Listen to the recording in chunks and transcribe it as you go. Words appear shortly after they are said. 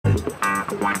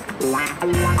What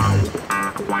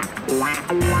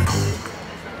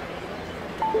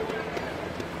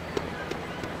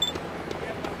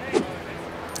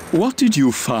did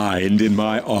you find in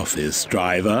my office,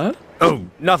 driver? Oh,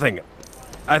 nothing.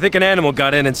 I think an animal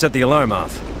got in and set the alarm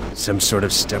off. Some sort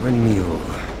of stubborn mule.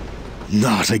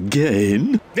 Not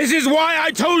again. This is why I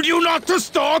told you not to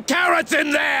store carrots in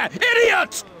there,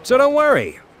 idiot! So don't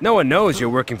worry. No one knows you're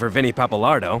working for Vinnie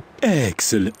Pappalardo.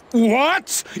 Excellent.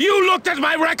 What? You looked at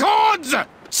my records?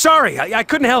 Sorry, I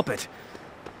couldn't help it.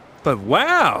 But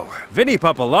wow, Vinnie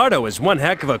Pappalardo is one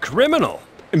heck of a criminal.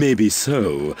 Maybe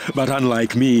so, but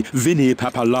unlike me, Vinnie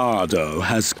Pappalardo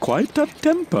has quite a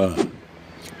temper.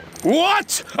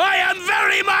 What? I am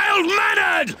very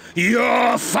mild-mannered!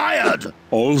 You're fired!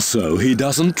 Also, he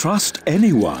doesn't trust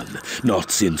anyone.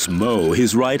 Not since Mo,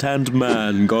 his right-hand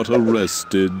man, got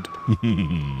arrested.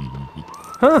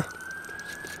 Huh.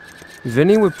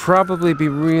 Vinnie would probably be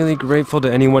really grateful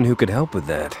to anyone who could help with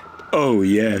that. Oh,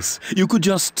 yes. You could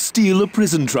just steal a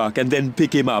prison truck and then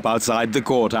pick him up outside the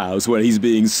courthouse where he's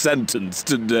being sentenced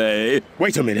today.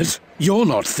 Wait a minute. You're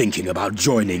not thinking about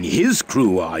joining his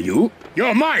crew, are you?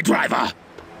 You're my driver!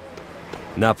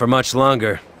 Not for much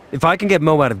longer. If I can get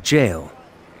Mo out of jail,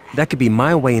 that could be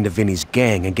my way into Vinnie's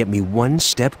gang and get me one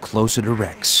step closer to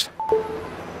Rex.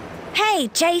 Hey,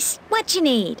 Chase, what you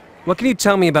need? What can you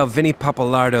tell me about Vinnie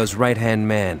Pappalardo's right-hand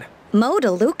man? Mo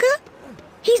DeLuca?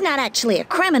 He's not actually a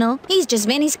criminal, he's just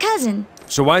Vinnie's cousin.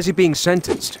 So why is he being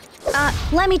sentenced?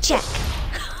 Let me check.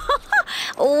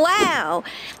 Wow,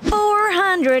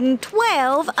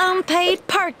 412 unpaid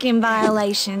parking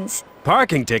violations.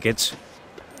 Parking tickets?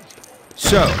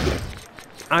 So,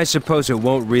 I suppose it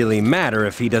won't really matter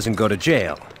if he doesn't go to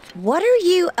jail. What are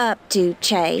you up to,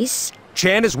 Chase?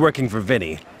 Chan is working for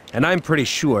Vinnie, and I'm pretty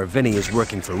sure Vinnie is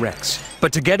working for Rex.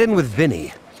 But to get in with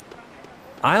Vinnie,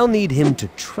 I'll need him to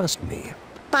trust me.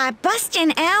 By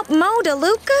busting out Mo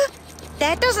DeLuca?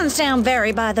 That doesn't sound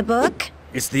very by the book.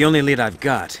 It's the only lead I've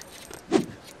got.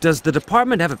 Does the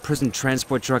department have a prison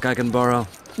transport truck I can borrow?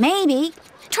 Maybe.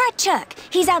 Try Chuck.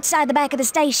 He's outside the back of the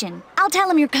station. I'll tell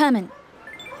him you're coming.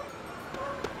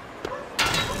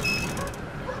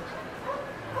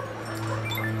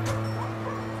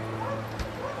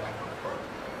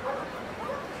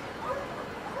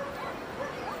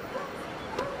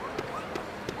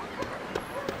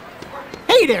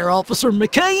 Hey there, Officer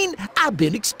McCain. I've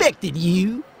been expecting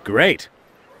you. Great.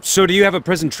 So do you have a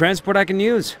prison transport I can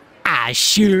use? I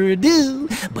sure do,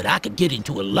 but I could get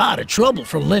into a lot of trouble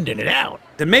for lending it out.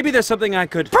 Then maybe there's something I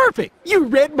could... Perfect! You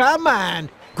read my mind.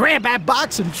 Grab that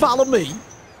box and follow me.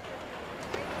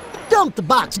 Dump the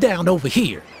box down over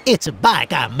here. It's a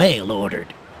bike I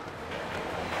mail-ordered.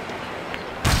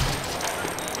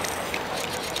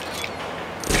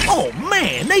 Oh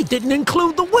man, they didn't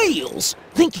include the wheels.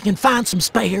 Think you can find some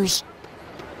spares?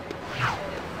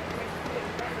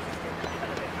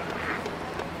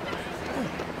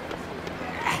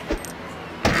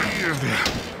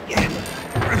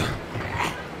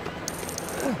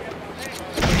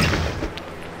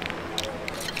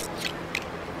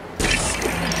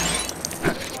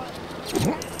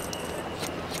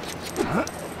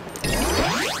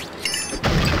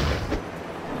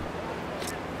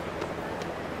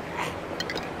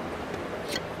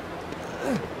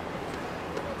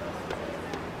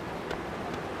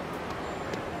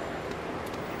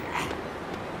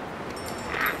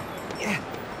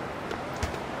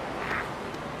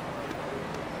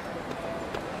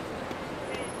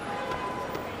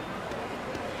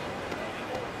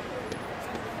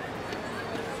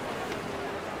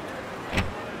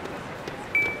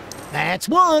 That's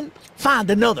one.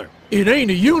 Find another. It ain't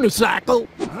a unicycle.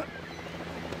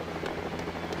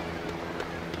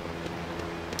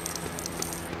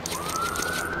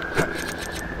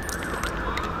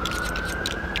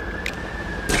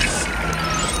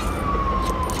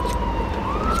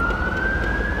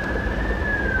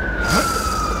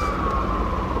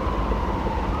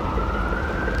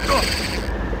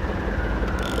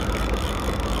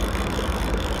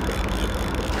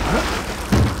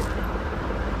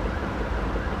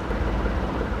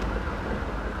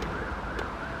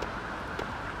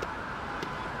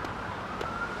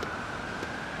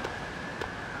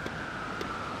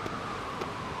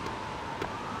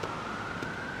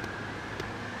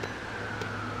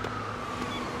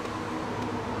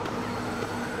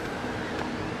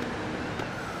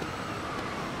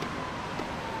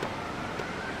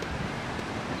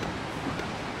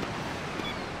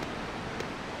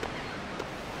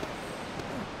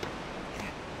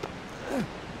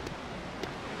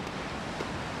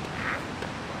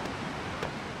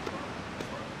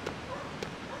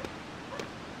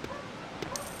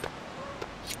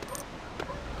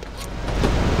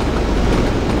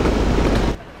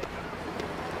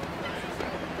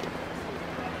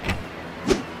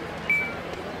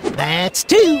 That's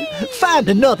 2. Find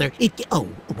another. Oh,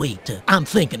 wait, I'm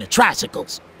thinking of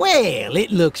tricycles. Well,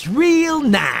 it looks real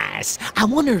nice. I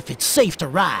wonder if it's safe to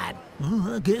ride.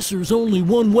 Well, I guess there's only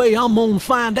one way I'm gonna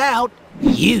find out.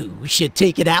 You should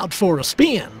take it out for a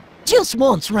spin. Just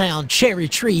once round Cherry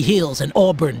Tree Hills and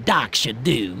Auburn Dock should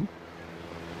do.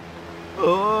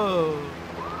 Oh.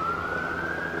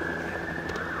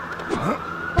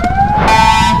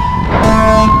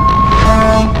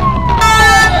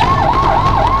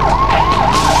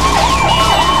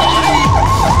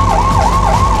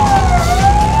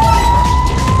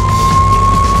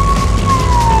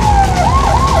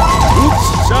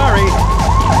 Oops, sorry.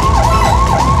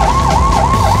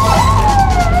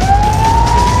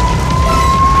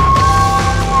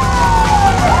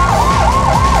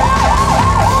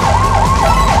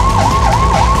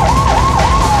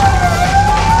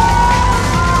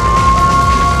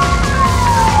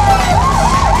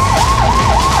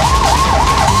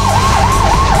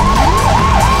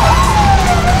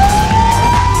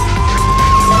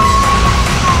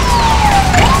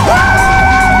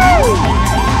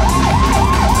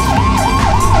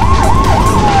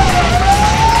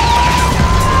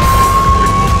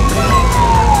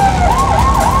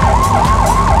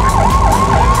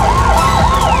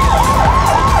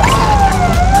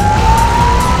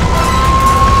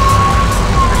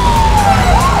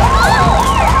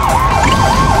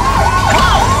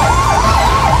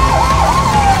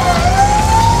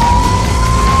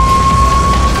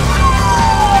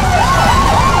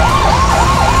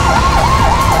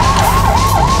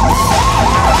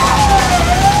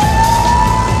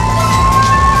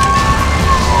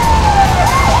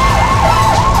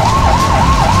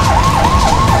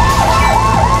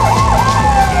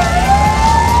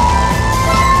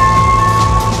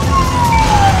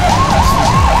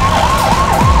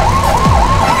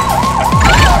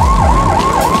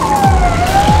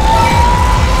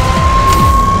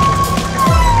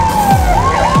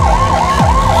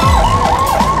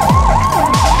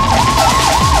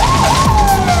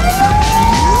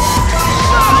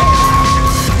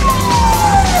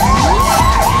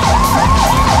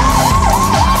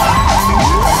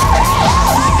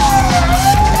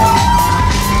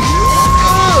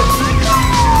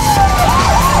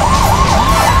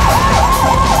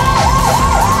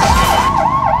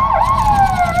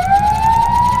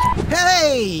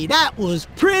 That was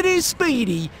pretty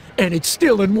speedy, and it's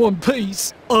still in one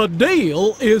piece. A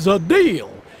deal is a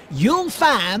deal. You'll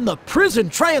find the prison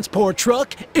transport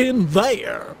truck in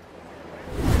there.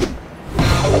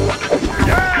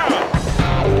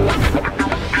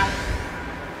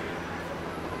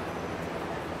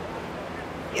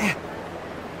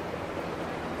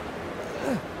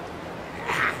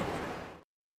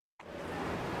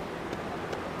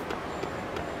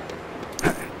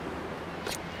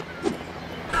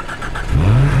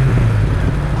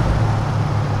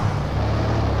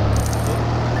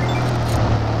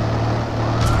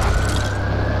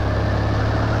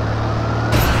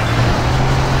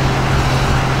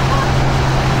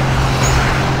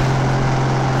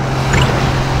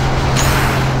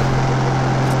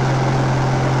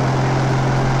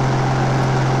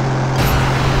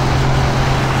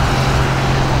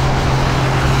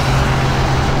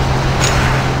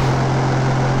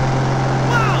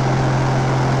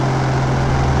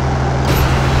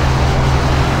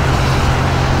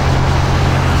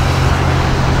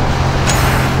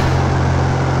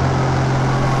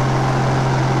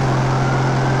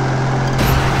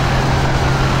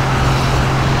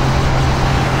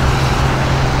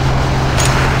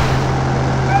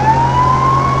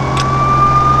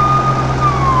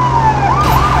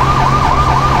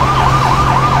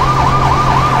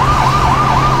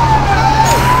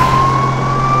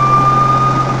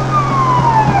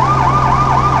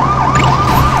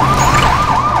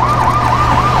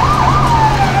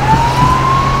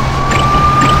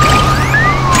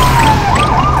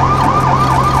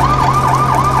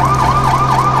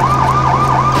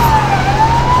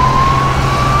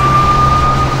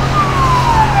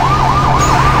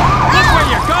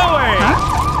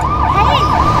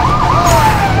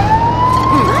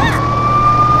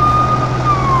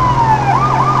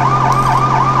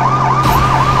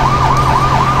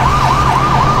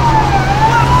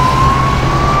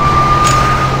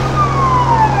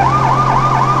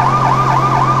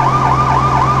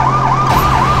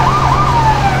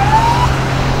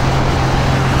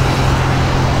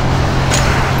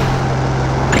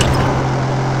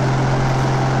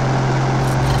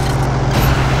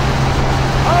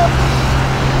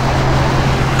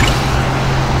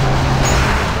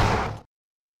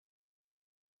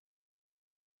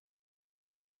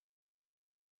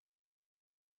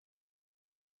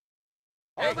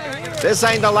 This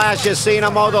ain't the last you've seen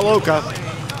of Mo DeLuca.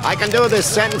 I can do this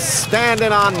sentence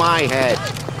standing on my head.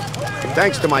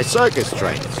 Thanks to my circus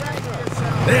trains.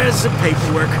 There's the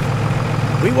paperwork.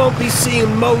 We won't be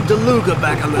seeing Mo DeLuca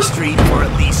back on the street for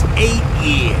at least 8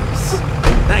 years.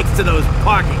 Thanks to those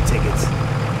parking tickets.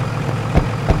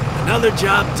 Another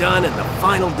job done and the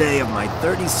final day of my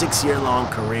 36-year-long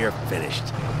career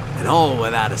finished. And all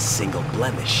without a single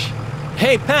blemish.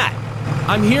 Hey, Pat.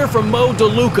 I'm here from Mo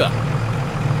DeLuca.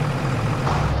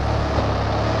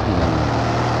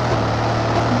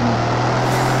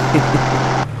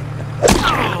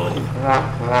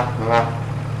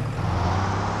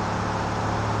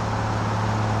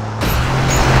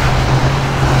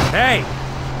 Hey!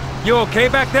 You okay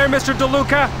back there, Mr.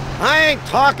 DeLuca? I ain't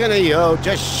talking to you.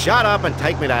 Just shut up and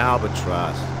take me to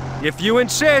Albatross. If you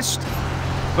insist.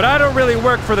 But I don't really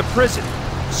work for the prison,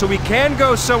 so we can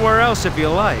go somewhere else if you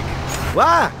like.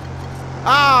 What?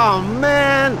 Oh,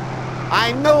 man.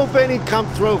 I knew Vinny'd come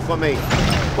through for me.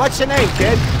 What's your name,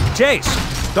 kid?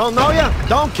 Chase. Don't know you?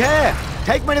 Don't care.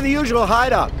 Take me to the usual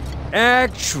hideout.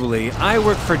 Actually, I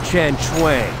work for Chan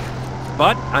Chuang,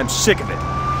 but I'm sick of it.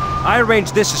 I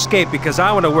arranged this escape because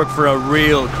I want to work for a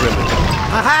real criminal.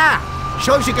 Aha!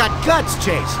 Shows you got guts,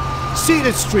 Chase.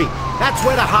 Cedar Street. That's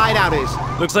where the hideout is.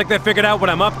 Looks like they figured out what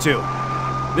I'm up to.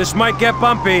 This might get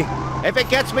bumpy. If it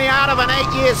gets me out of an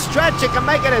 8-year stretch, you can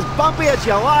make it as bumpy as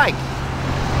you like.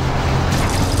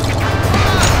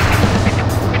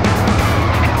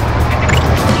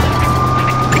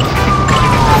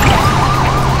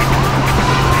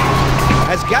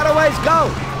 As getaways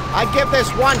go, I give this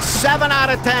one 7 out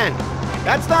of 10.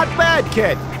 That's not bad,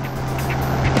 kid.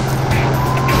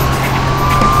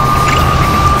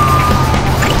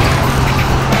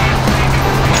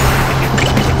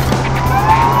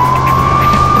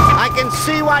 I can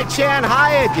see why Chan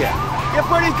hired you. You're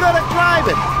pretty good at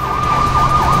driving.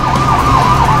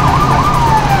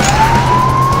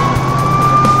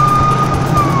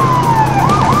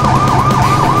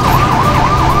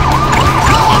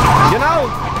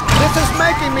 This is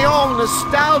making me all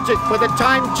nostalgic for the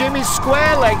time Jimmy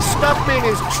Squarelegs stuffed me in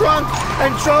his trunk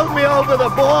and drove me over the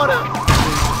border.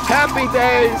 Happy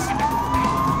days.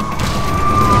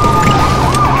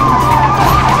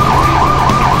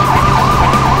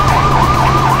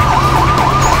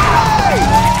 Hey!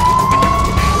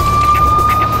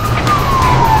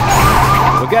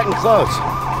 We're getting close.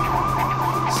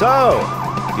 So,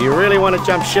 do you really want to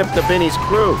jump ship to Vinny's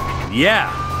crew? Yeah.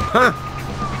 Huh?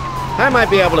 I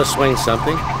might be able to swing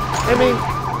something. I mean,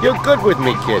 you're good with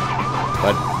me, kid.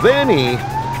 But Vinny,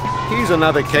 he's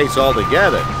another case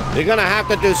altogether. You're gonna have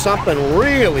to do something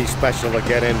really special to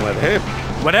get in with him.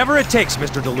 Whatever it takes,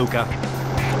 Mr. DeLuca.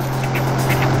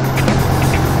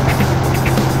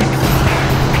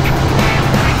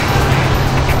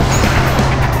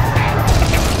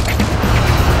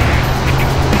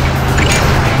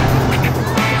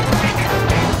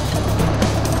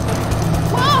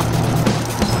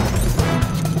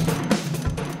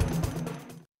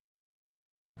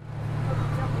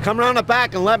 Come around the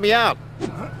back and let me out.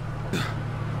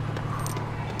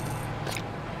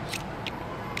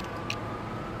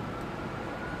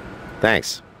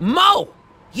 Thanks. Mo!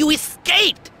 You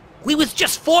escaped! We was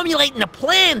just formulating a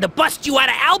plan to bust you out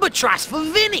of Albatross for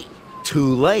Vinny!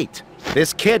 Too late.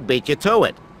 This kid beat you to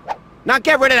it. Now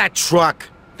get rid of that truck.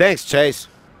 Thanks, Chase.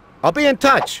 I'll be in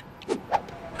touch.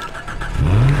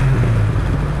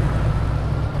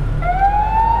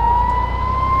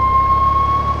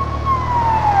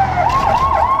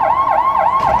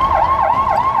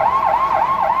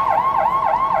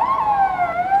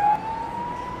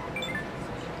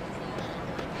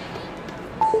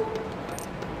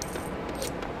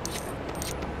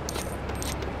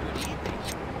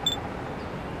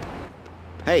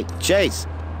 Hey, Chase.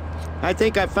 I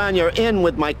think I found your in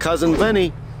with my cousin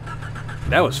Vinny.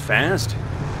 That was fast.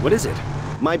 What is it?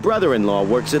 My brother-in-law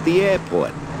works at the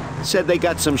airport. Said they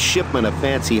got some shipment of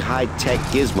fancy high-tech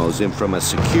gizmos in from a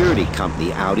security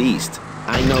company out east.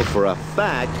 I know for a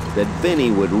fact that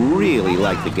Vinny would really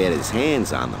like to get his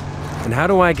hands on them. And how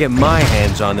do I get my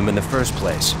hands on them in the first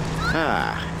place?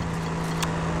 Ah.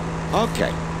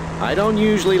 Okay. I don't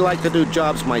usually like to do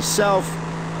jobs myself,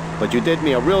 but you did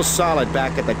me a real solid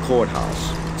back at the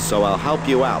courthouse. So I'll help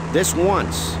you out this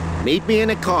once. Meet me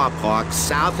in a car park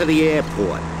south of the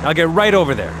airport. I'll get right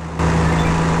over there.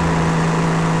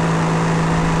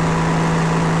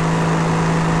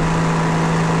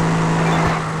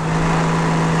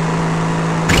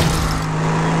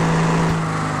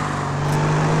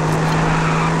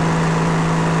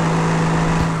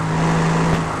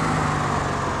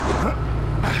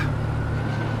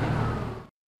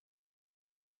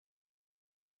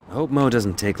 Mo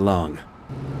doesn't take long.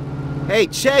 Hey,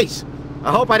 Chase!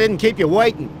 I hope I didn't keep you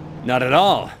waiting. Not at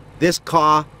all. This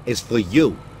car is for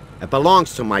you. It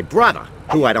belongs to my brother,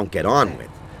 who I don't get on with.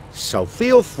 So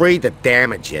feel free to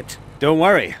damage it. Don't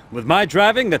worry. With my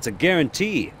driving, that's a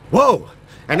guarantee. Whoa!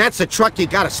 And that's the truck you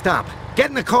gotta stop. Get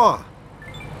in the car.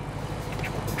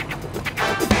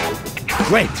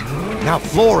 Great. Now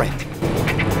floor it.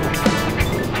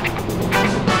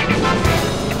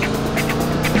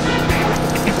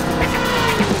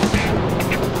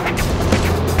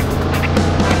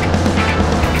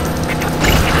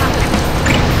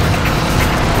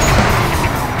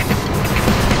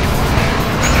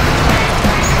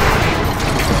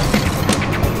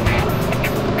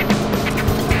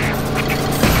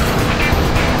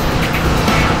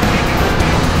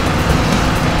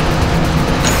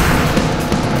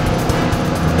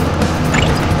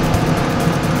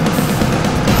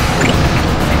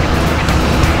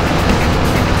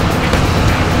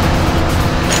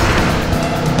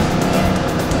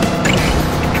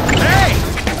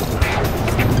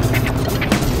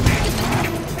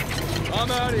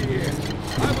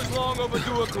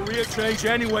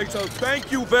 Anyway, so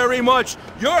thank you very much.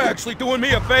 You're actually doing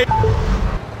me a favor.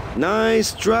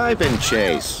 Nice driving,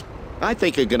 Chase. I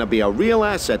think you're gonna be a real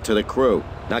asset to the crew.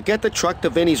 Now get the truck to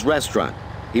Vinny's restaurant.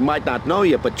 He might not know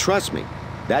you, but trust me,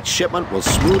 that shipment will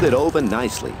smooth it over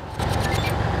nicely.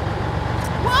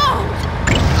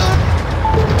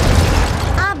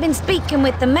 I've been speaking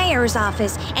with the mayor's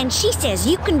office, and she says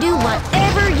you can do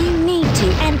whatever you need to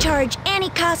and charge any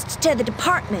costs to the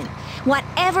department.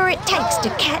 Whatever it takes to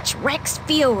catch Rex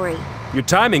Fury. Your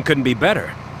timing couldn't be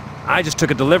better. I just took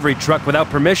a delivery truck without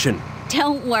permission.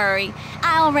 Don't worry.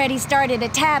 I already started a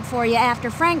tab for you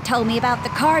after Frank told me about the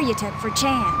car you took for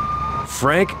Chan.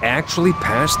 Frank actually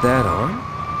passed that on?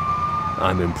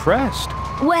 I'm impressed.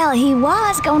 Well, he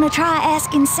was gonna try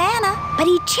asking Santa, but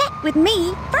he checked with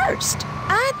me first.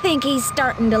 I think he's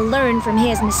starting to learn from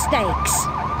his mistakes.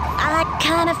 I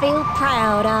kinda feel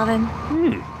proud of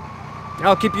him.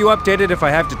 I'll keep you updated if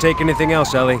I have to take anything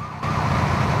else, Ellie.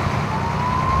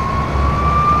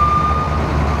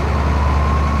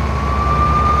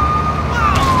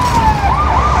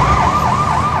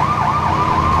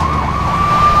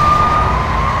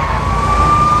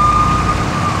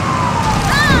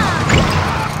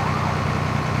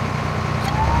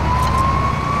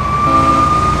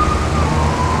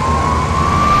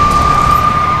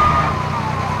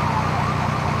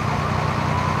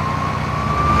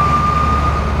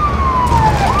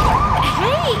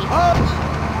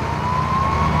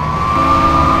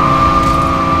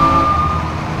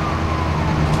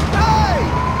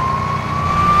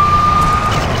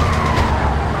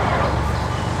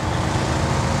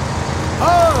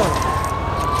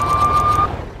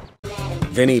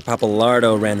 Vinny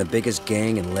Pappalardo ran the biggest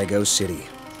gang in Lego City.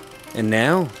 And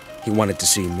now, he wanted to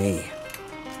see me.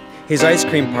 His ice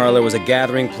cream parlor was a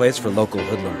gathering place for local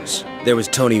hoodlums. There was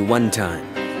Tony One Time.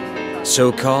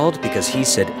 So called because he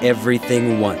said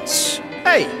everything once.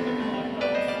 Hey!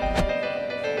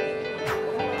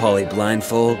 Polly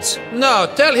Blindfolds. No,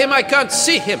 tell him I can't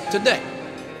see him today.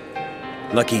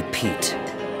 Lucky Pete.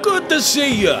 Good to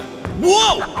see you.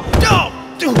 Whoa!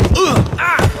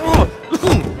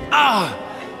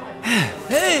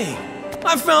 Hey,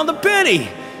 I found the penny.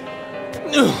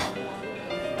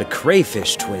 The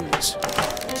Crayfish Twins.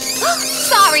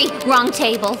 Sorry, wrong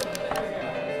table.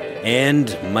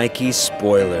 And Mikey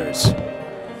Spoilers.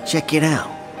 Check it out.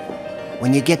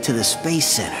 When you get to the Space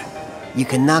Center, you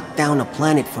can knock down a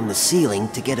planet from the ceiling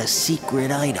to get a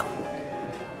secret item.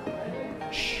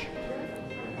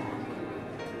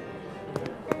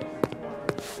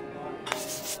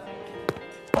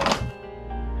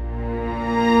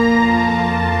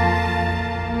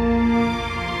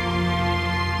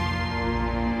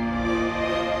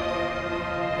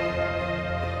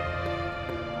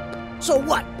 So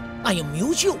what? I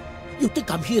amuse you? You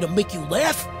think I'm here to make you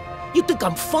laugh? You think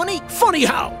I'm funny? Funny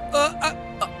how?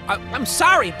 I'm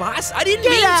sorry, boss. I didn't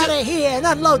mean Get out to... of here and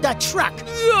unload that truck.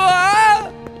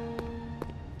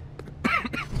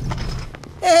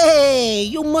 Hey,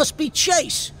 you must be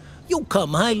Chase. You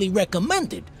come highly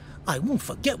recommended. I won't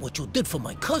forget what you did for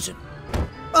my cousin.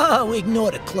 Oh,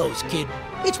 ignore the clothes, kid.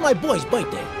 It's my boy's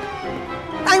birthday.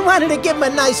 I wanted to give him a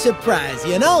nice surprise,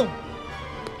 you know?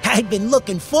 I've been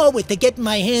looking forward to getting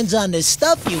my hands on the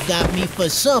stuff you got me for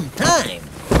some time.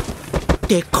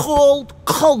 They're called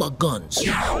color guns,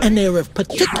 and they're of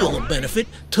particular benefit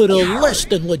to the less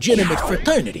than legitimate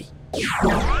fraternity.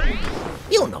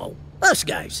 You know, us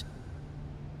guys.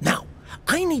 Now,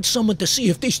 I need someone to see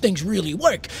if these things really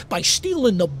work by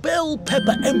stealing the bell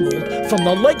pepper emerald from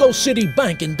the Lego City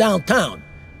Bank in downtown.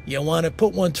 You want to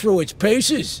put one through its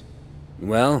paces?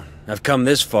 Well, I've come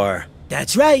this far.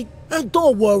 That's right. And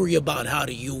don't worry about how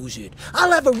to use it.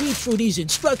 I'll have a read through these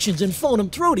instructions and phone them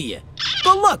through to you.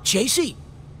 Good luck, Chasey.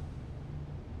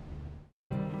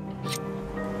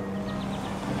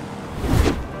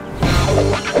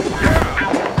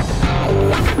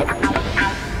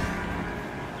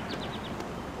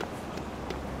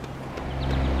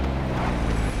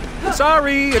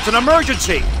 Sorry, it's an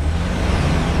emergency.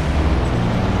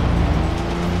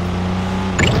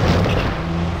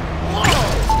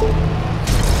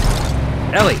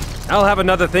 Ellie, I'll have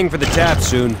another thing for the tab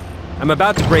soon. I'm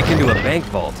about to break into a bank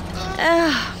vault.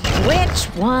 Which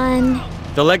one?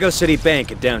 The Lego City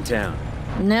Bank at downtown.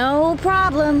 No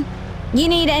problem. You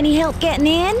need any help getting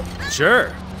in?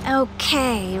 Sure.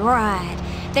 Okay, right.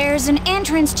 There's an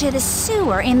entrance to the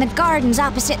sewer in the gardens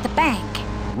opposite the bank.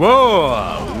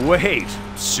 Whoa, wait,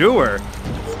 sewer?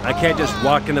 I can't just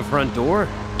walk in the front door?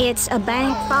 It's a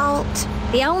bank vault.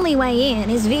 The only way in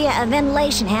is via a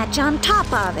ventilation hatch on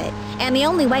top of it, and the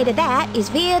only way to that is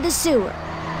via the sewer.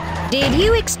 Did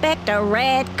you expect a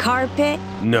red carpet?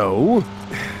 No.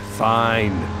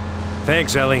 Fine.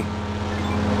 Thanks, Ellie.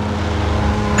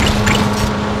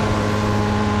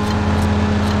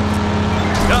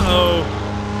 Uh-oh.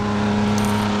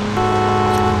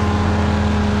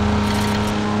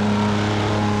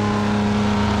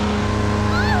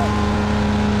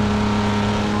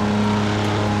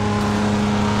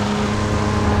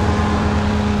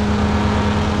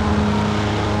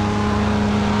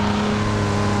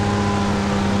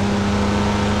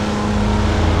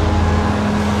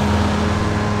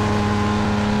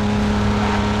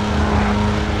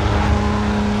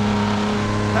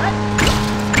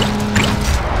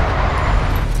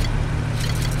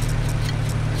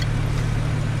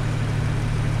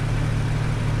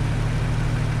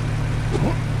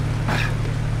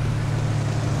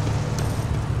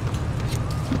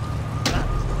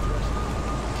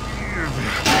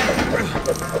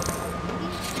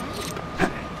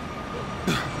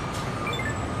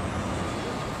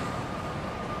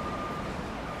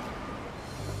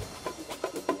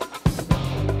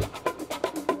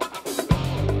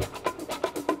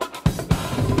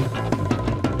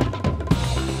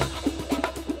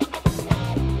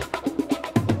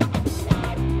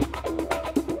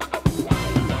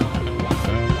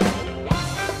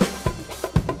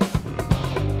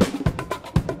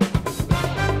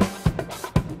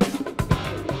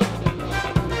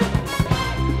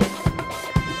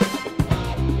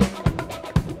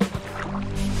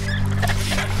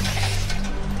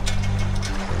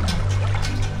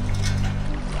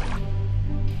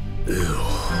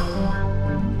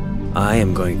 I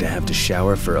am going to have to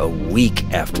shower for a week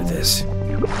after this.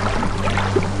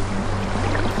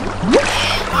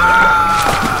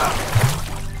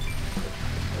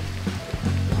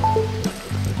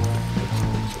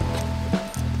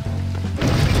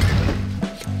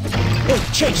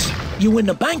 Hey, Chase, you in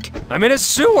the bank? I'm in a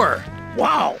sewer!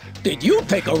 Wow, did you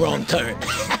take a wrong turn?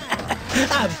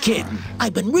 I'm kidding.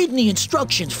 I've been reading the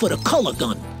instructions for the color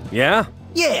gun. Yeah?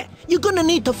 Yeah, you're gonna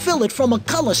need to fill it from a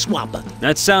color swapper.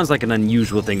 That sounds like an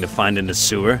unusual thing to find in a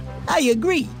sewer. I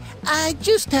agree. I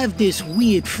just have this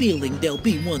weird feeling there'll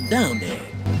be one down there.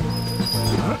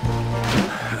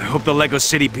 I hope the Lego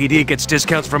City PD gets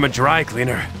discounts from a dry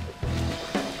cleaner.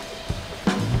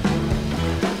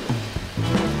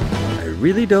 I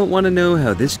really don't want to know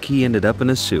how this key ended up in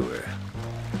a sewer.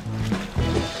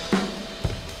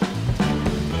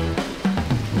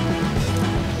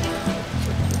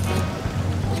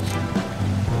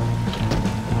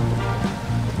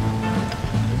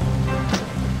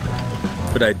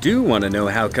 But I do want to know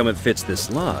how come it fits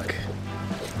this lock.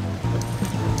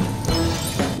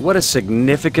 What a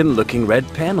significant looking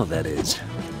red panel that is.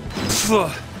 Phew.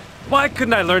 Why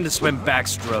couldn't I learn to swim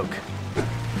backstroke?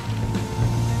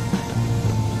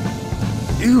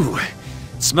 Ew,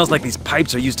 it smells like these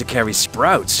pipes are used to carry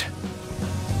sprouts.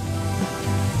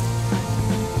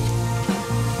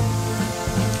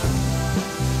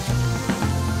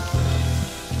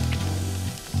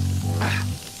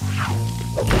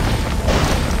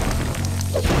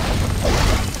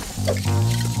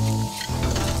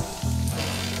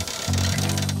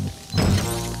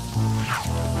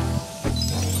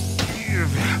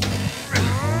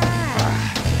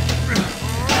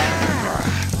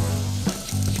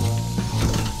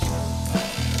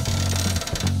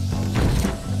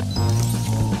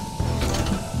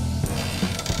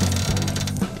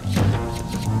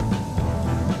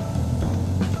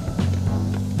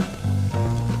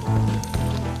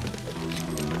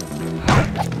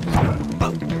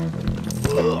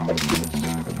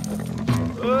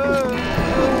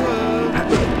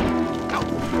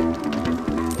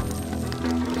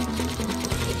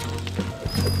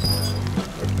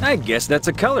 I guess that's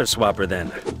a color swapper then.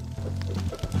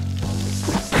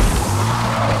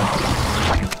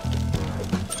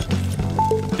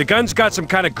 The gun's got some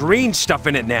kind of green stuff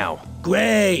in it now.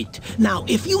 Great. Now,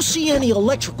 if you see any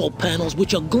electrical panels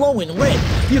which are glowing red,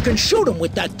 you can shoot them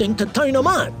with that thing to turn them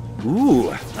on. Ooh,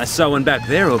 I saw one back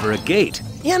there over a gate.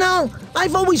 You know,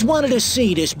 I've always wanted to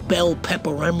see this bell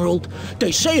pepper emerald.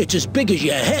 They say it's as big as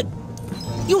your head.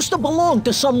 Used to belong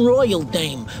to some royal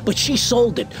dame, but she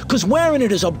sold it, 'cause wearing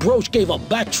it as a brooch gave her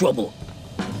back trouble.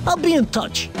 I'll be in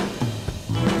touch.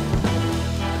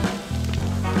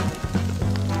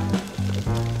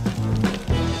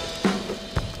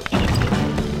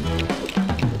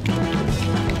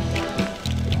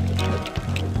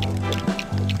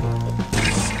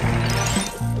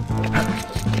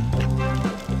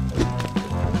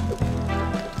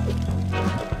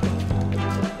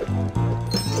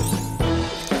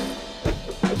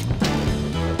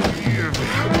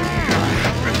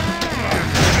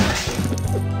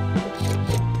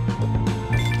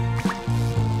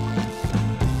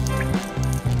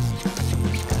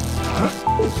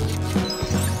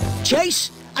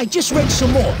 Chase, I just read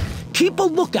some more. Keep a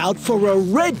lookout for a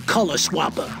red color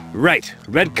swapper. Right,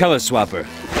 red color swapper.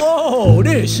 Oh,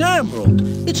 this emerald.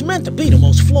 It's meant to be the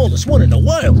most flawless one in the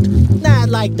world. Not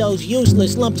like those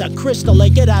useless lumps of crystal they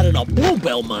get out of the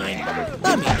bluebell mine.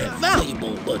 I mean, they're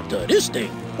valuable, but this thing,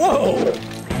 whoa.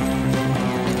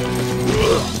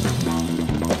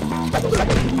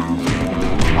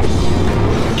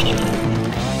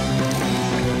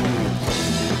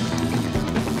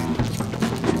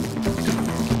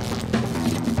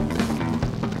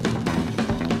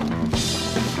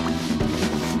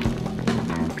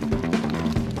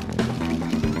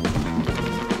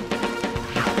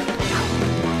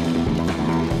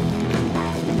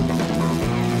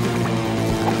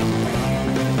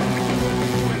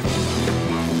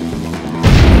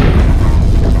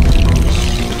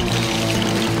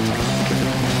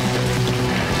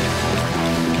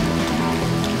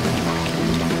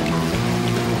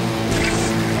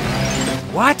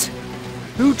 What?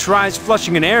 Who tries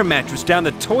flushing an air mattress down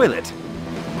the toilet?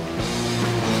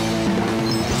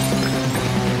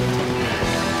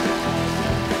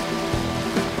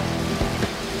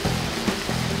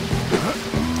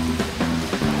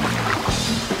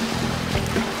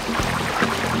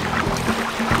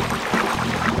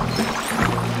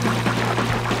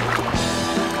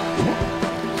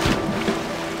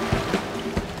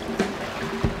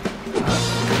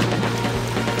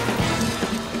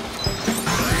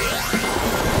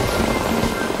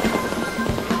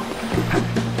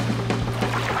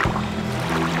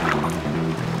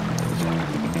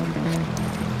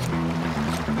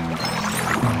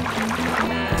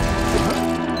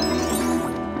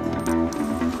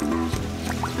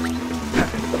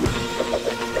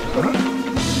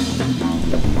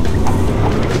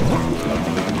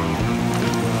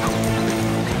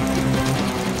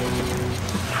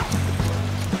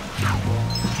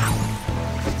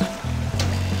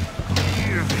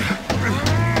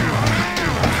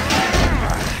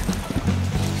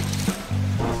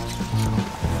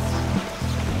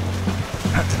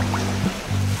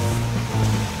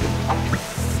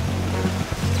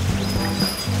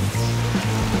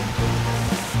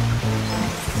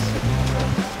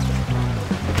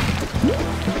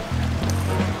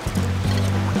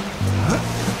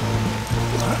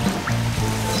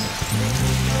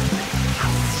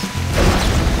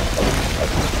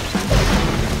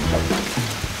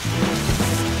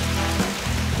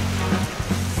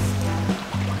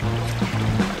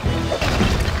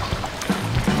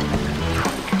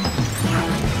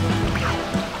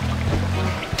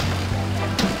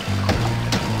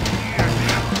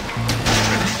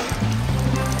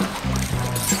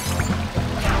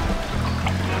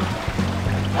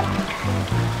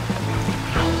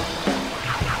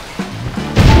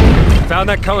 Found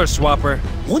that color swapper.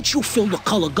 Once you fill the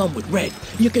color gun with red,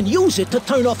 you can use it to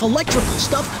turn off electrical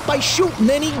stuff by shooting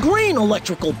any green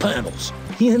electrical panels.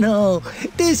 You know,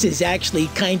 this is actually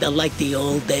kinda like the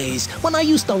old days when I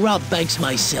used to rob banks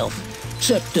myself.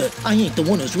 Except I ain't the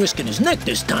one who's risking his neck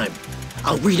this time.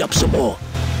 I'll read up some more.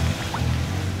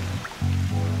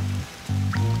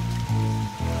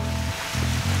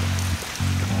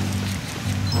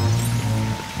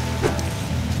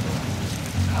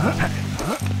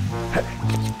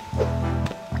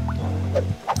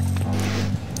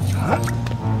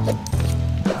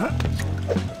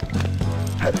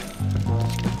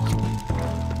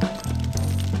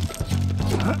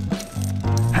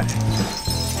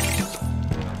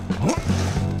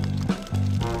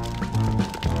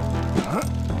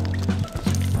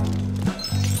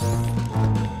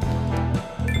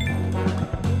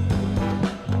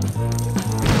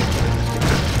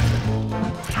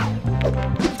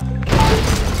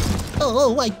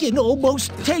 Oh, I can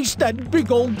almost taste that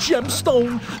big old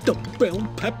gemstone. The bell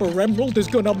pepper emerald is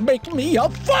gonna make me a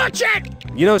fortune!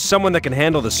 You know someone that can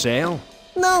handle the sale?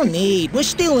 No need. We're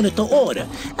stealing it to order.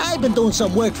 I've been doing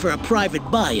some work for a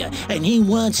private buyer, and he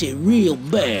wants it real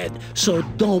bad, so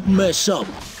don't mess up.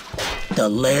 The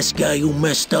last guy who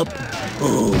messed up?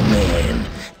 Oh, man.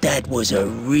 That was a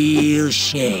real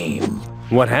shame.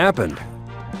 What happened?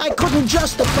 I couldn't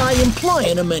justify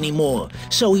employing him anymore,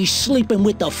 so he's sleeping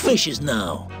with the fishes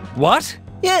now. What?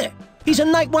 Yeah, he's a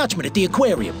night watchman at the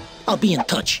aquarium. I'll be in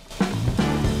touch.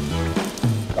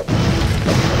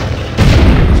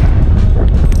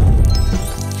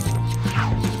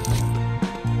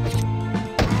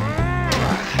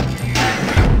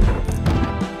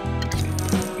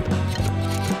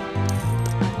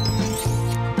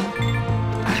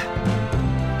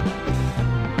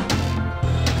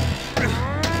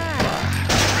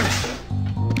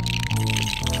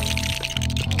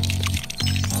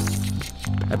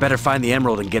 I better find the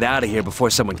emerald and get out of here before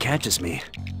someone catches me.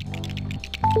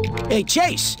 Hey,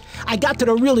 Chase, I got to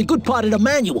the really good part of the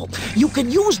manual. You can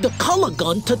use the color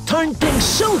gun to turn things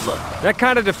silver. That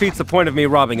kind of defeats the point of me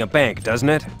robbing a bank, doesn't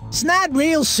it? It's not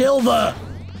real silver,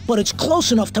 but it's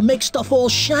close enough to make stuff all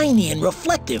shiny and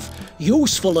reflective.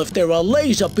 Useful if there are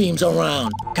laser beams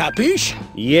around. Capiche?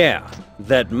 Yeah,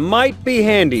 that might be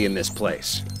handy in this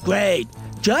place. Great.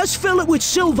 Just fill it with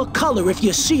silver color if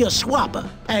you see a swapper.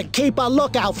 And keep a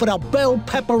lookout for the bell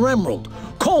pepper emerald.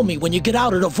 Call me when you get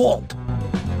out of the vault.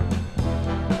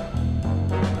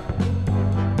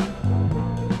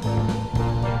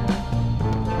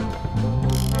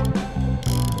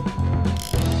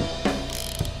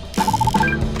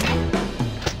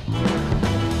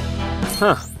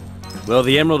 Huh. Well,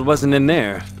 the emerald wasn't in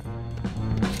there.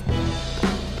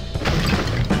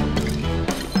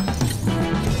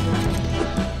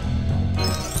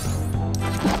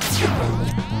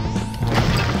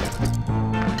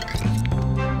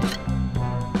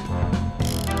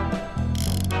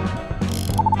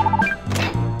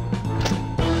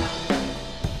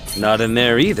 Not in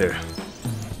there either.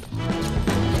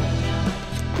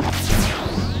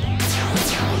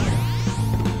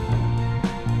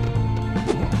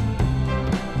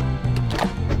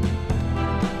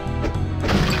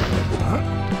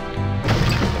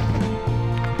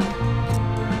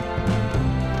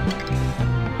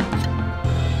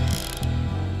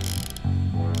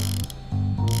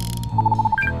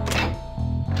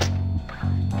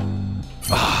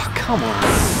 Oh, come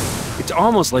on. It's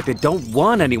almost like they don't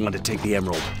want anyone to take the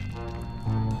emerald.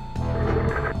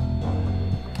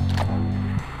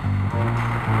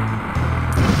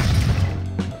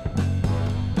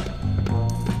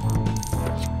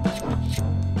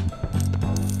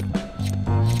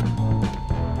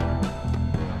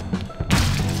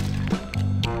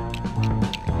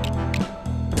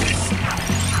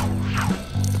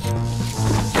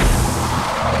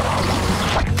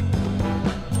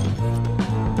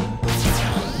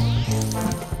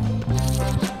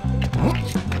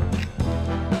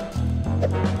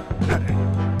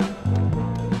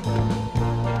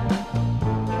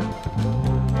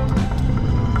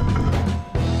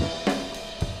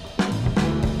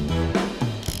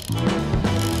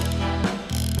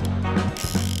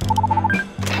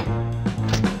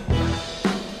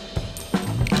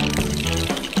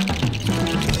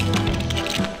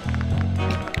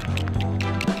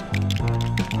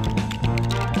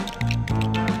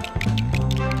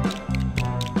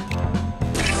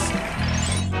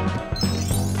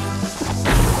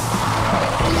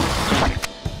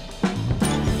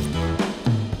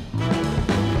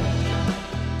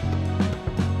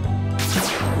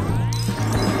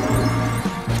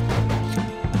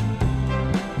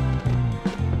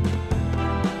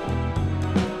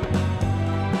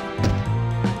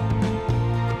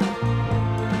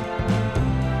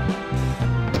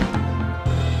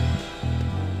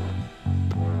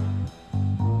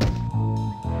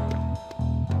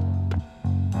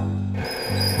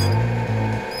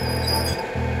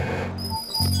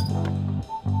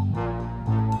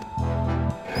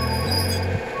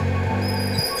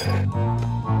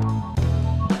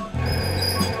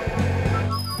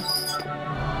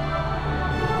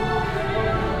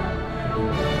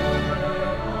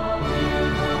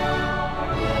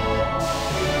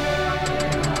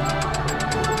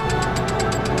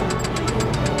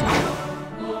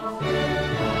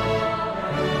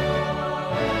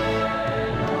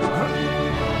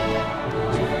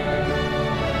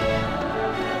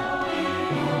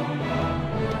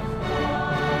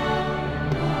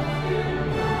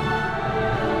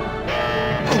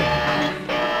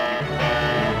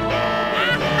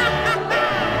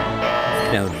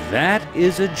 Now that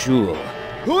is a jewel.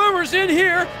 Whoever's in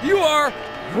here, you are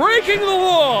breaking the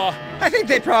law! I think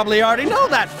they probably already know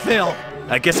that, Phil.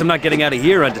 I guess I'm not getting out of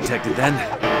here undetected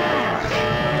then.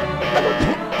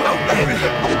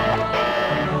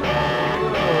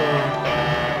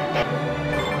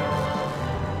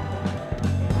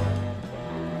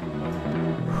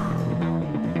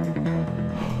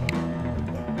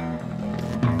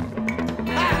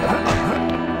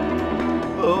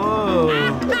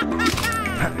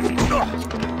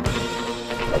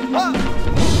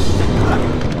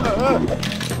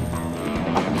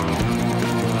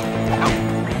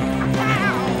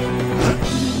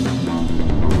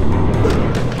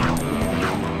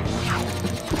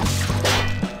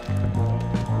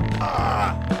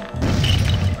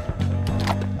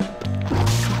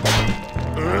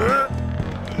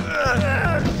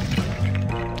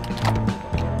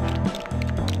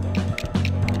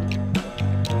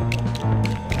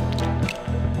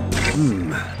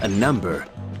 A number.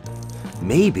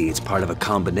 Maybe it's part of a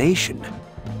combination.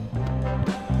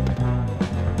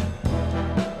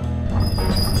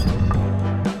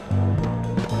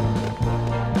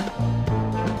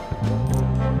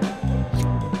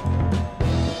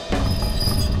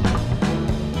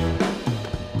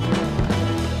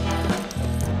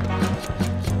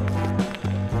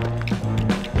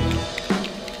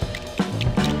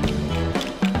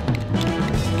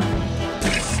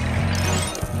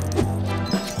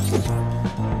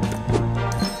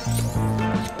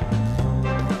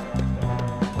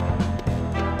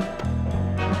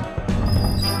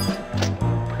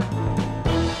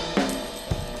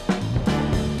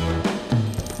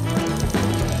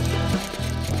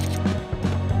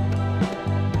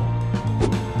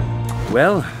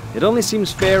 Well, it only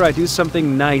seems fair I do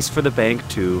something nice for the bank,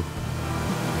 too.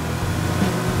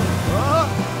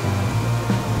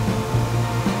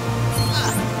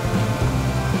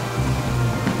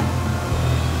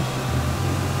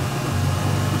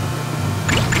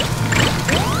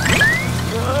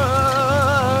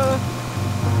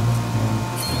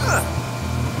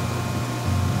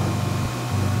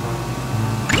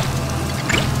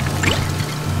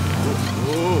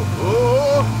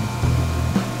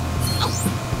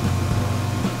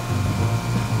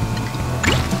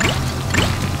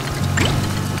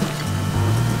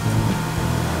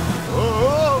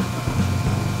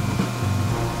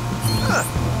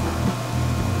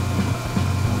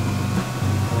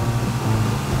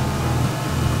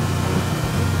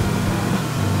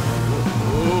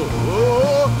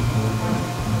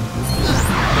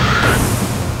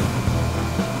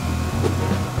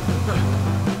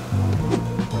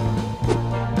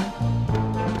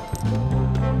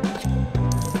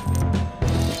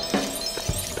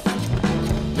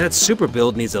 That super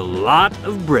build needs a lot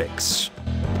of bricks.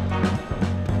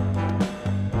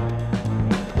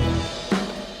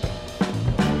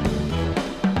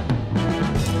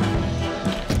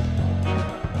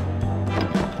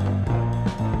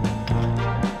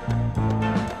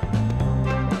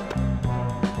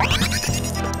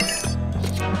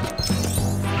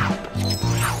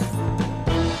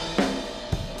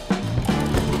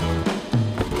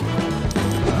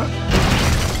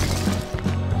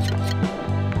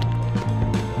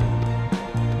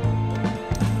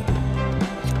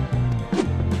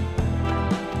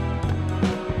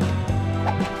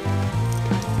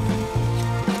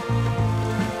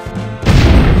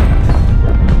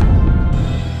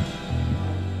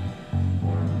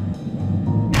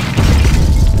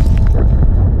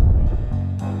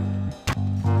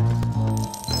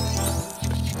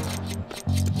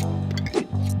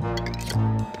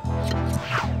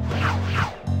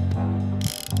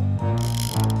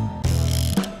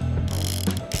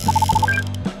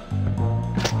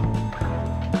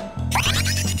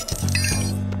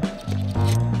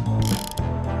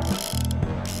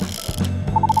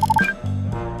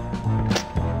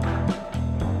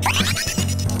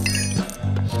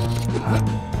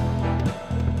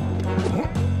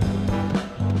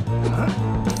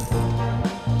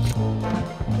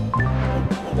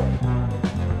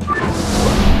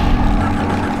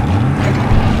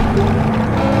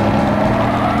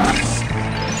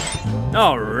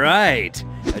 All right,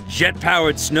 a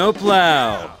jet-powered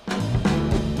snowplow.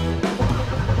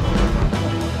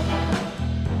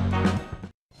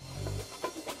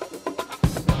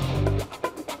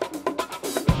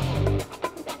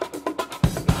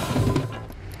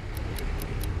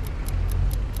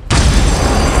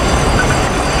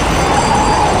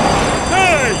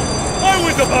 Hey! I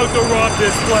was about to rob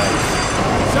this place.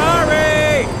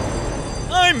 Sorry!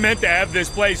 I meant to have this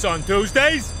place on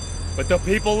Tuesdays. But the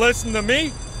people listen to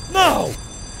me? No!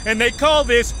 And they call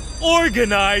this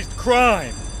organized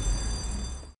crime.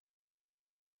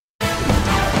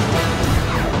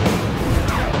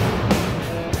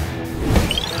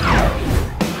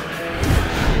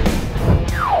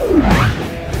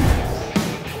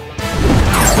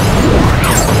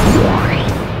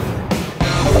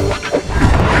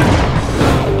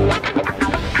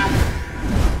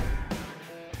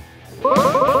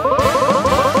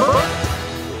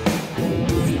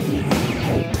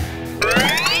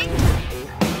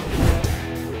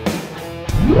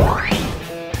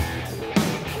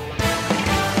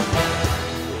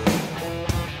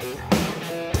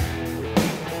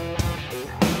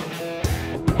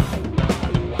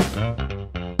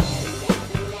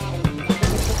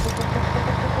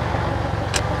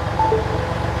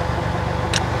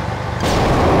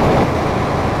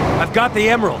 got the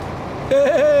emerald.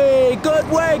 Hey, good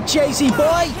work, Chasey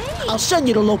boy. I'll send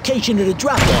you the location of the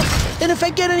drop-off. And if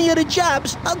I get any of the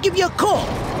jobs, I'll give you a call.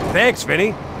 Thanks,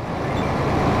 Vinny.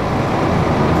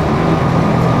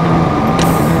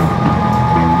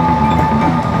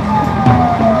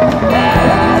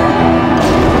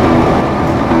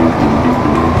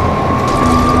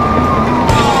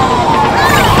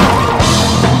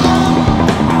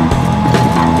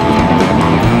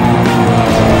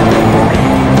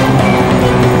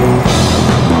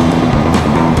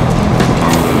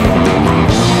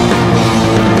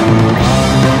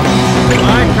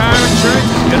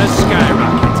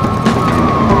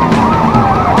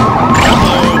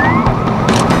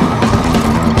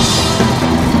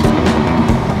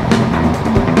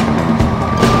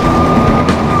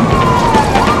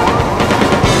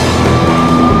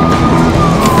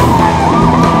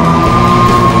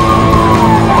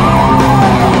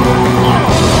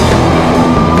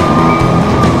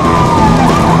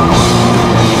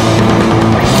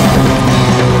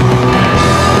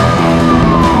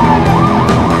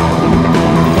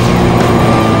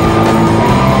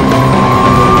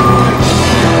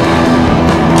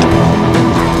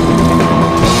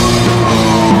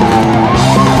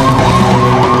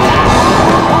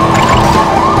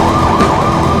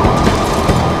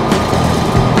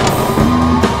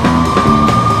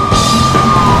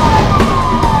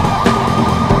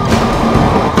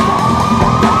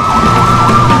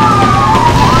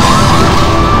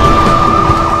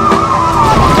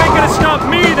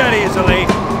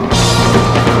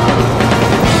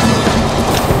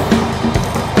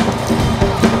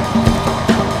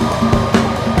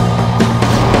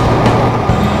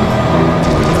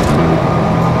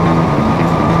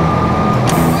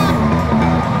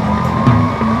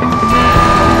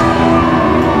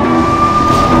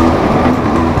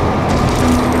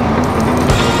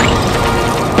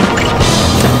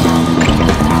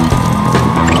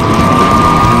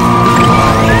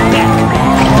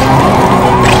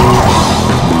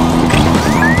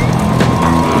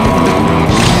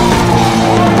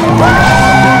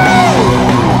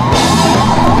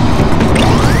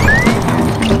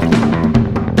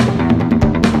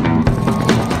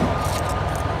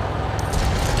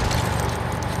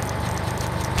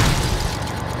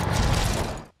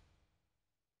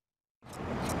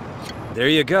 There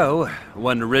you go.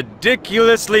 One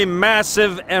ridiculously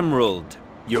massive emerald.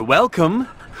 You're welcome.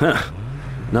 Huh.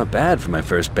 Not bad for my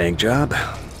first bank job.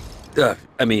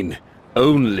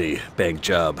 Only bank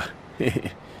job.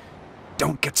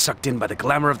 Don't get sucked in by the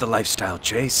glamour of the lifestyle,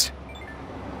 Chase.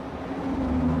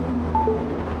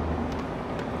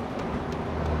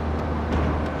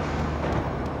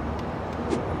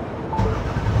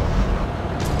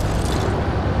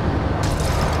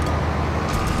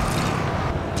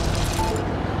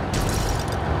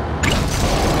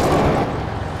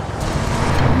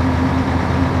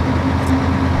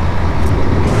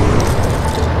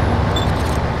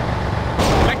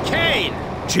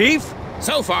 Chief?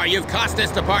 So far, you've cost this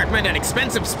department an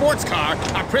expensive sports car,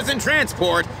 a prison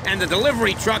transport, and a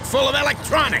delivery truck full of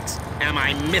electronics. Am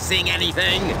I missing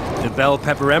anything? The bell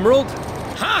pepper emerald?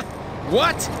 Huh?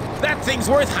 What? That thing's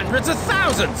worth hundreds of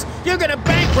thousands! You're gonna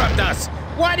bankrupt us!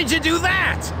 Why did you do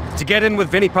that? To get in with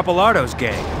Vinny Pappalardo's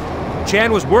gang.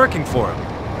 Chan was working for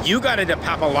him. You got into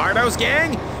Pappalardo's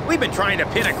gang? We've been trying to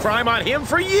pin a crime on him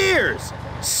for years!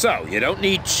 So, you don't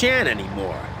need Chan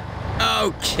anymore.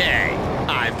 Okay,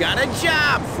 I've got a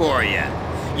job for you.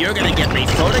 You're gonna get me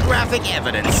photographic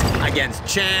evidence against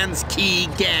Chan's key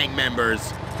gang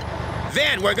members.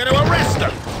 Then we're gonna arrest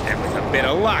them, and with a bit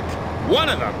of luck, one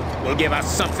of them will give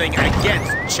us something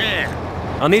against Chan.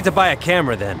 I'll need to buy a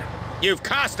camera then. You've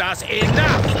cost us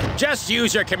enough! Just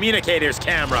use your communicator's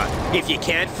camera. If you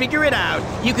can't figure it out,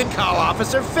 you can call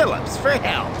Officer Phillips for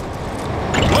help.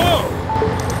 Whoa!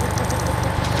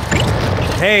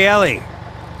 Hey, Ellie.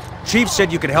 Chief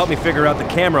said you could help me figure out the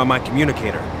camera on my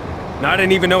communicator. I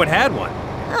didn't even know it had one.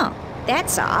 Oh,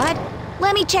 that's odd.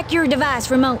 Let me check your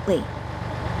device remotely.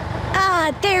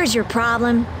 Ah, there's your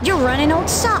problem. You're running old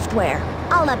software.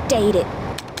 I'll update it.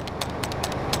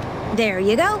 There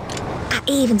you go. I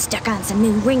even stuck on some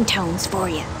new ringtones for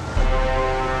you.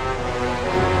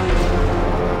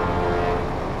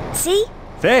 See?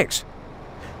 Thanks.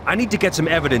 I need to get some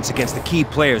evidence against the key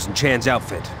players in Chan's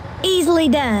outfit. Easily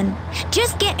done.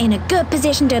 Just get in a good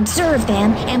position to observe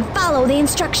them and follow the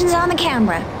instructions on the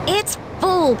camera. It's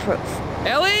foolproof.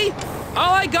 Ellie?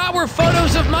 All I got were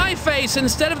photos of my face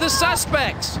instead of the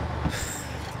suspects.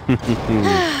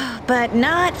 But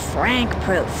not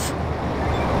Frank-proof.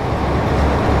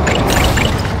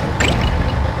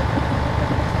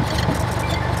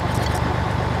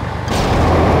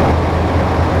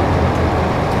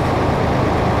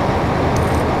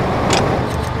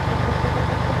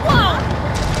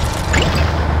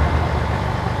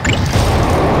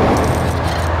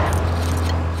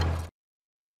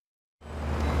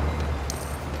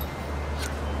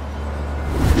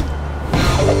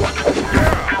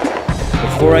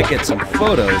 before I get some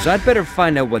photos, I'd better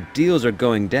find out what deals are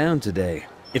going down today.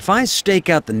 If I stake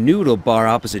out the noodle bar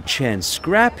opposite Chan's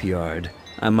scrapyard,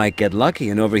 I might get lucky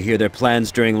and overhear their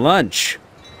plans during lunch.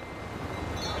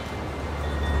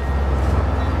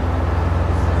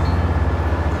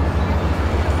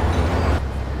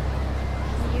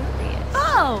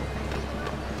 Oh!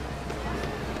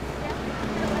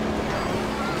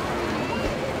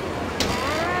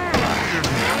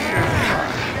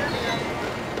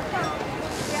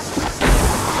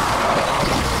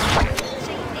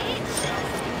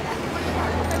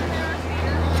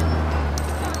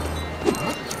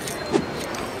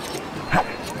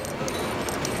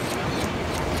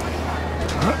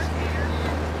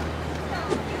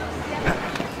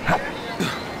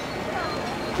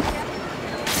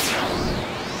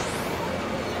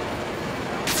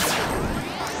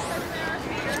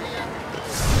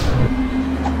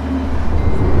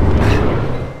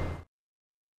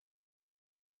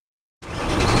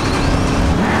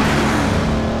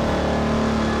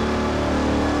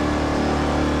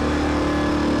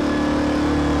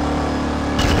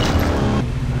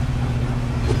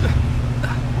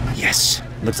 Yes!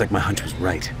 Looks like my hunch was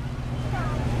right.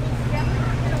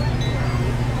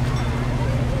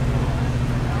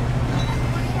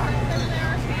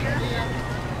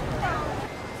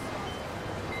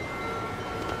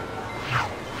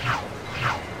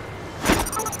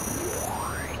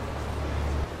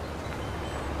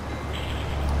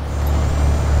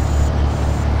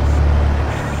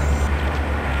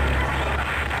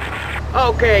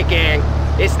 Okay, gang.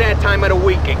 It's that time of the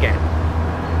week again.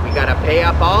 We gotta pay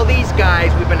up all these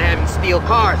guys we've been having steal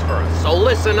cars for us, so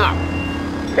listen up.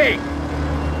 Hey,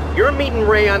 you're meeting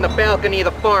Ray on the balcony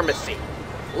of the pharmacy.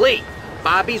 Lee,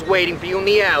 Bobby's waiting for you in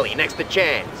the alley next to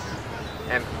Chan's.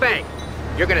 And Fang,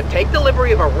 you're gonna take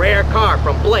delivery of a rare car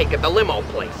from Blake at the limo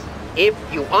place. If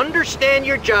you understand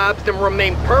your jobs, then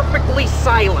remain perfectly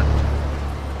silent.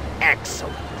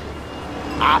 Excellent.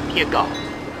 Off you go.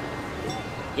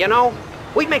 You know,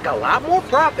 we'd make a lot more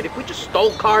profit if we just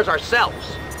stole cars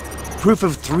ourselves. Proof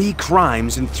of 3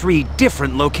 crimes in 3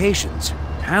 different locations.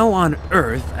 How on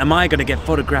earth am I gonna get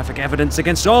photographic evidence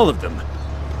against all of them?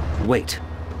 Wait,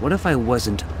 what if I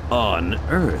wasn't on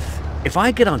Earth? If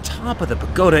I get on top of the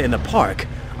pagoda in the park,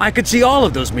 I could see all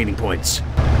of those meeting points.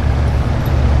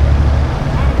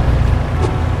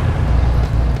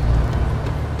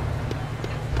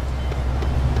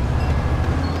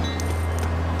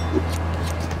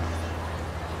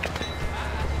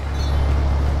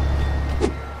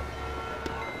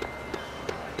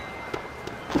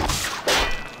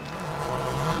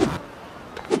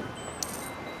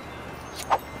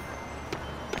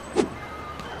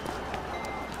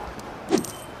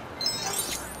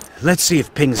 Let's see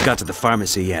if Ping's got to the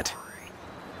pharmacy yet.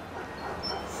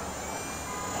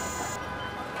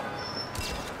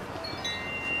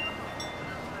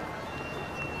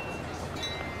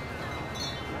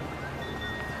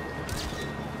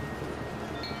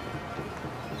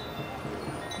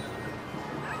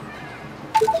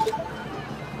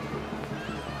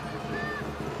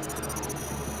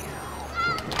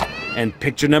 And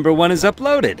picture number 1 is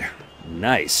uploaded.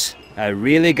 Nice. I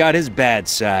really got his bad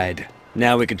side.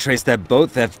 Now we can trace that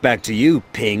boat theft back to you,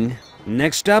 Ping.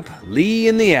 Next up, Lee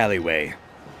in the alleyway.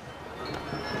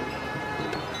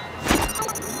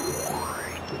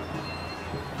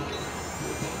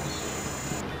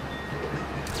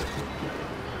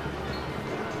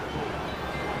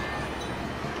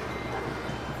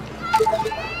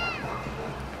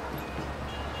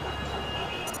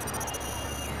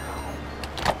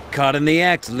 Caught in the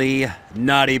act, Lee.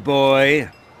 Naughty boy.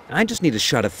 I just need a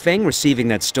shot of Feng receiving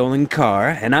that stolen car,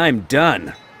 and I'm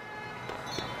done.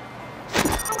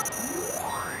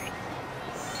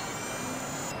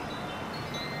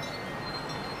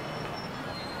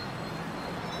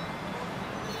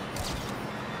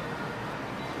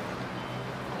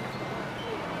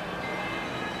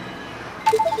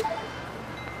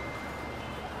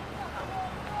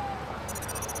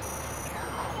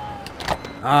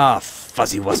 Ah,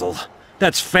 fuzzy wuzzle.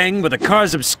 That's Feng, but the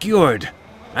car's obscured.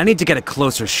 I need to get a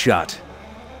closer shot.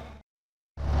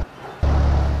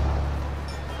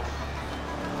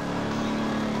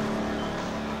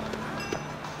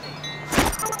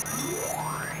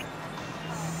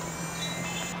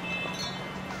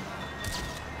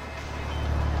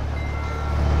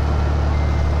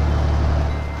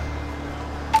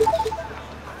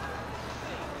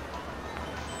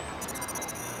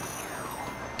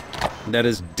 That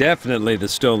is definitely the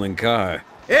stolen car.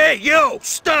 Hey, you!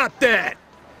 Stop that!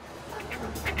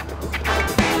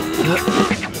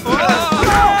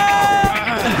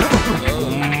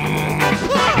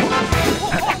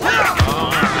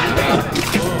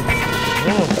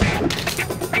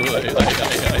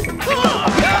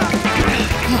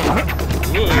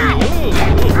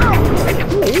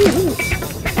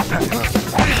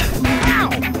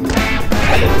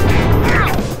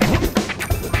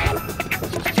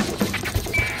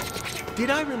 Did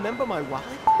I remember my wallet?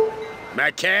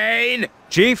 McCain!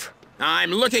 Chief? I'm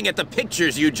looking at the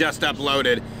pictures you just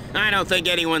uploaded. I don't think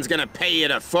anyone's gonna pay you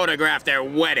to photograph their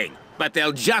wedding, but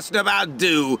they'll just about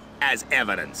do as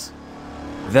evidence.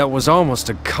 That was almost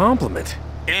a compliment.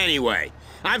 Anyway,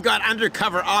 I've got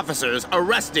undercover officers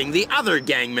arresting the other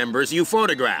gang members you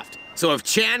photographed. So if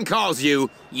Chan calls you,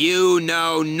 you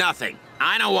know nothing.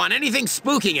 I don't want anything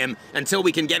spooking him until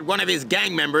we can get one of his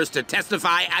gang members to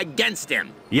testify against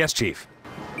him. Yes, Chief.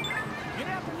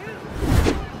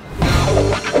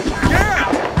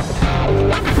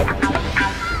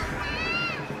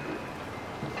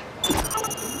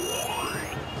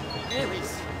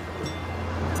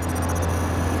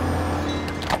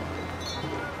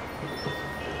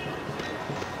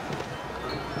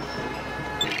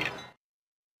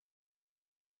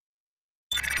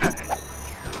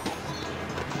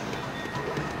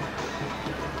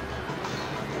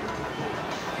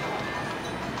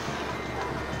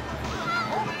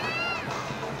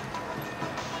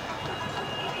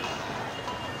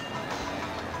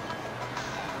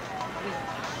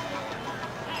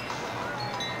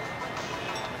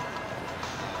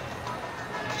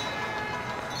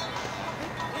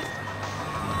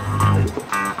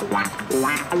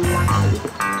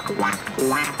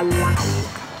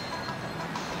 Wow.